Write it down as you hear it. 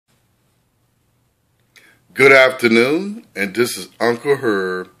Good afternoon, and this is Uncle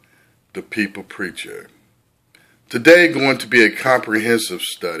Herb, the People Preacher. Today going to be a comprehensive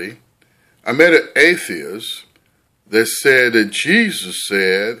study. I met an atheist that said that Jesus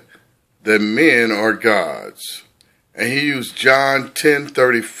said that men are gods, and he used John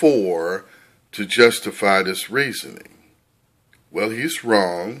 10:34 to justify this reasoning. Well, he's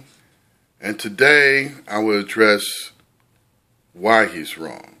wrong, and today I will address why he's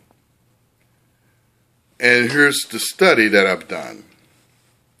wrong. And here's the study that I've done.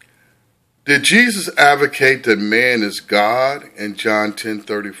 Did Jesus advocate that man is God in John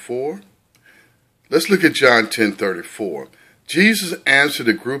 10:34? Let's look at John 10:34. Jesus answered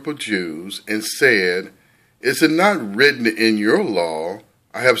a group of Jews and said, "Is it not written in your law,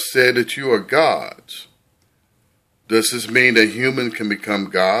 I have said that you are gods?" Does this mean that humans can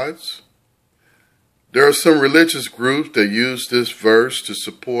become gods? There are some religious groups that use this verse to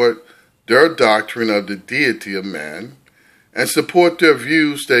support their doctrine of the deity of man and support their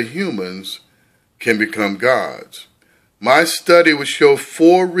views that humans can become gods. My study will show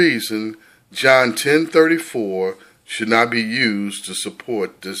 4 reasons John 10:34 should not be used to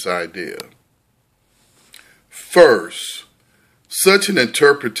support this idea. First, such an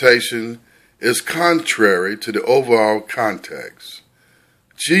interpretation is contrary to the overall context.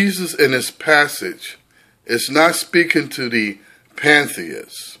 Jesus in this passage is not speaking to the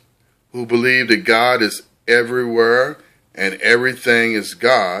pantheists who believe that God is everywhere and everything is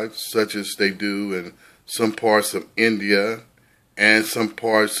God, such as they do in some parts of India and some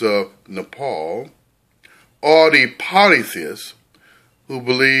parts of Nepal, or the polytheist who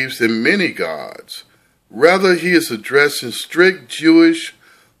believes in many gods. Rather, he is addressing strict Jewish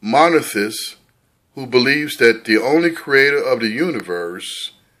monotheists who believes that the only creator of the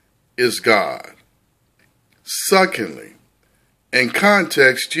universe is God. Secondly, in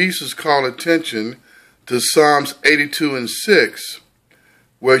context, Jesus called attention to Psalms 82:6,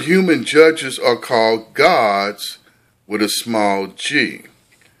 where human judges are called gods with a small g.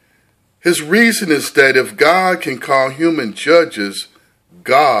 His reason is that if God can call human judges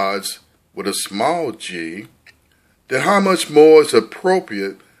gods with a small g, then how much more is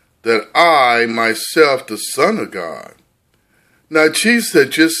appropriate that I, myself, the Son of God? Now, Jesus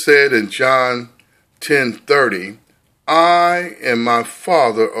had just said in John 10:30, I and my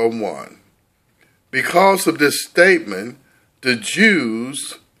Father are one. Because of this statement, the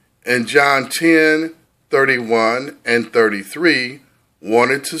Jews in John 10:31 and 33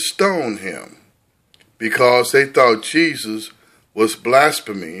 wanted to stone him because they thought Jesus was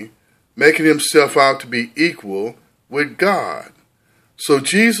blaspheming, making himself out to be equal with God. So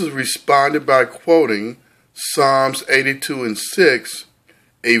Jesus responded by quoting Psalms 82:6,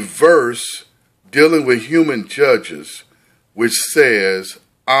 a verse dealing with human judges, which says,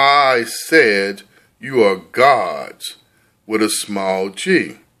 I said you are gods, with a small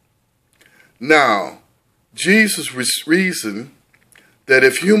g. Now, Jesus reasoned that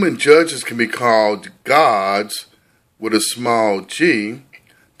if human judges can be called gods with a small g,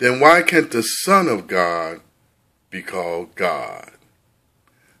 then why can't the Son of God be called God?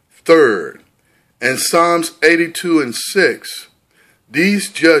 Third, in Psalms 82:6, these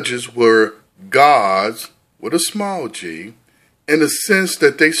judges were gods with a small g, in the sense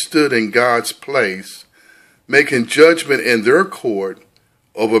that they stood in God's place, making judgment in their court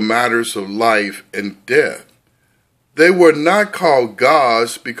over matters of life and death. They were not called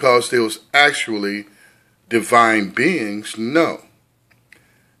gods because they was actually divine beings, no.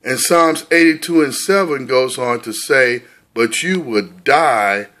 And Psalms 82:7 goes on to say, but you will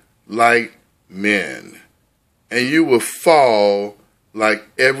die like men, and you will fall like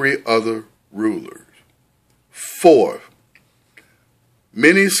every other ruler. Fourth,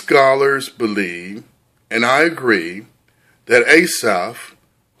 many scholars believe, and I agree, that Asaph,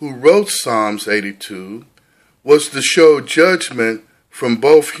 who wrote Psalms 82, was to show judgment from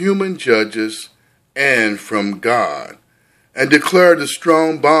both human judges and from God, and declared a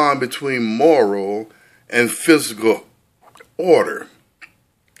strong bond between moral and physical order.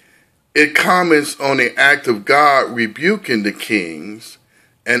 It comments on the act of God rebuking the kings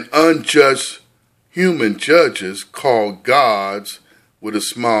and unjust human judges called gods with a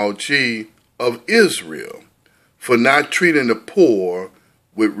small g of Israel for not treating the poor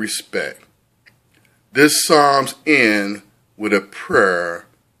with respect. This Psalms end with a prayer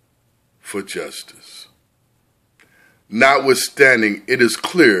for justice. Notwithstanding, it is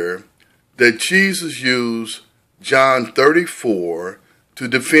clear that Jesus used John 34 to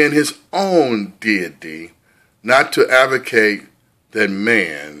defend his own deity, not to advocate that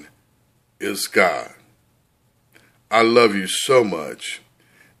man is God. I love you so much,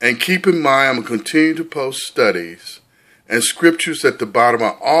 And keep in mind, I'm going to continue to post studies and scriptures at the bottom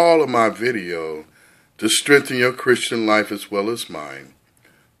of all of my video to strengthen your Christian life as well as mine.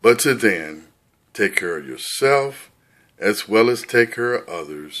 But to then, take care of yourself as well as take care of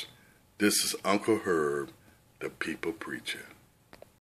others. This is Uncle Herb, the People Preacher.